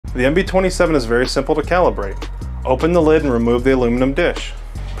The MB27 is very simple to calibrate. Open the lid and remove the aluminum dish.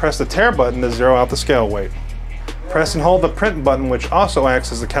 Press the tare button to zero out the scale weight. Press and hold the print button, which also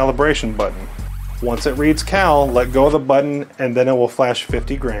acts as the calibration button. Once it reads cal, let go of the button and then it will flash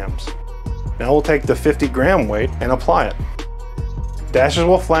 50 grams. Now we'll take the 50 gram weight and apply it. Dashes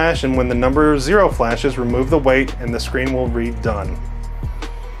will flash, and when the number 0 flashes, remove the weight and the screen will read done.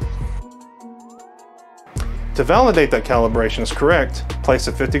 To validate that calibration is correct, place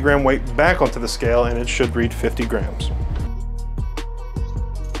the 50 gram weight back onto the scale and it should read 50 grams.